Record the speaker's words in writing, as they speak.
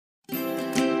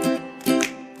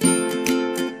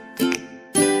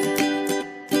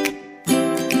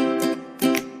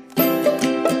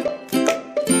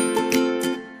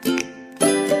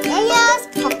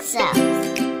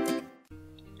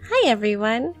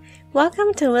everyone!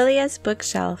 Welcome to Lilia's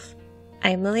Bookshelf.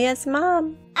 I'm Lilia's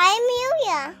mom. I'm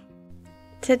Yulia.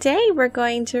 Today we're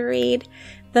going to read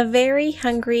The Very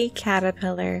Hungry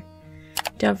Caterpillar.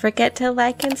 Don't forget to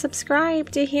like and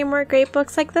subscribe to hear more great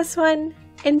books like this one.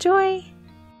 Enjoy!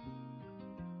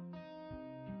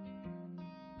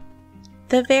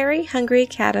 The Very Hungry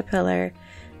Caterpillar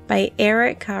by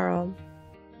Eric Carle.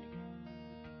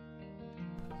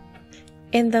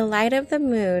 In the light of the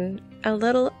moon, a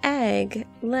little egg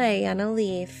lay on a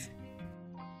leaf.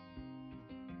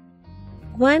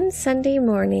 One Sunday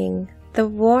morning, the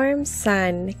warm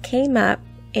sun came up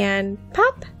and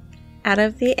pop! Out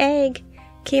of the egg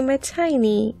came a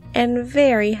tiny and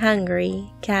very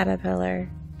hungry caterpillar.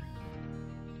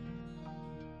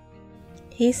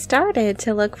 He started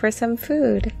to look for some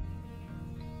food.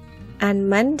 On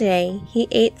Monday, he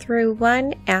ate through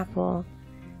one apple,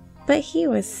 but he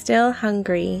was still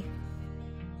hungry.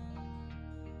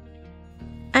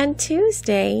 On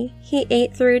Tuesday, he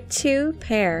ate through 2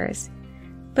 pears,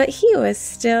 but he was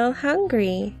still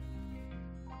hungry.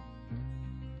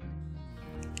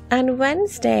 On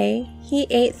Wednesday, he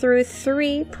ate through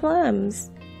 3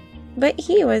 plums, but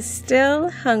he was still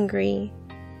hungry.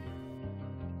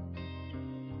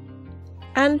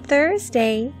 On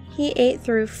Thursday, he ate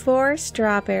through 4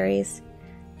 strawberries,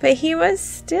 but he was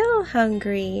still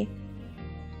hungry.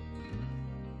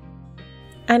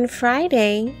 On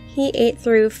Friday, he ate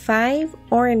through 5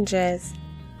 oranges,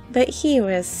 but he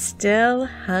was still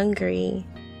hungry.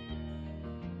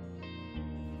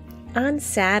 On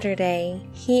Saturday,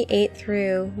 he ate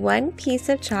through 1 piece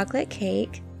of chocolate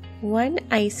cake, 1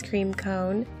 ice cream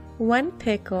cone, 1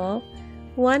 pickle,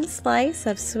 1 slice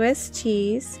of Swiss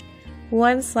cheese,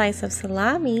 1 slice of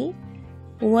salami,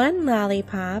 1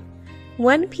 lollipop,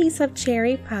 1 piece of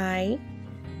cherry pie,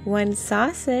 1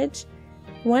 sausage,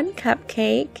 1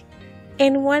 cupcake,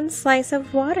 and 1 slice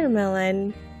of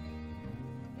watermelon.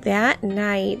 That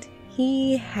night,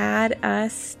 he had a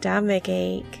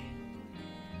stomachache.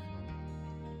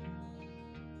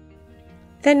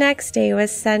 The next day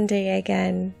was Sunday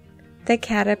again. The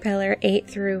caterpillar ate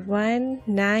through 1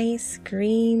 nice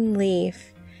green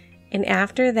leaf, and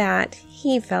after that,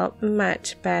 he felt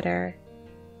much better.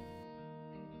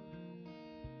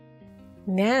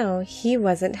 Now he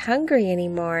wasn't hungry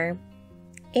anymore.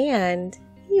 And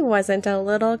he wasn't a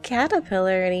little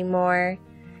caterpillar anymore.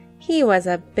 He was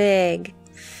a big,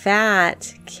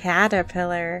 fat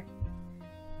caterpillar.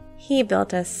 He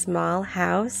built a small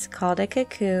house called a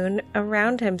cocoon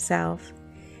around himself.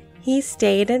 He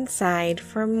stayed inside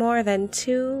for more than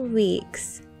 2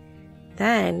 weeks.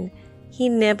 Then he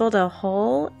nibbled a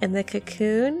hole in the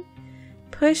cocoon,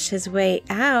 pushed his way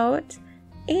out,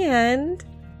 and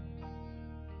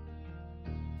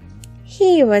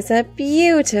he was a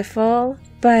beautiful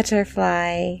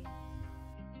butterfly.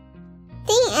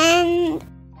 The end.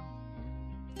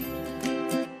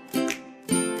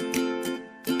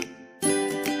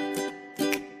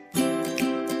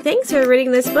 Thanks for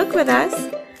reading this book with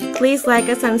us. Please like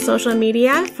us on social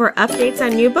media for updates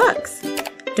on new books.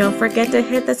 Don't forget to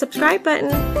hit the subscribe button.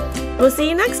 We'll see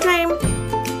you next time.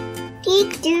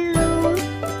 Dee-doo.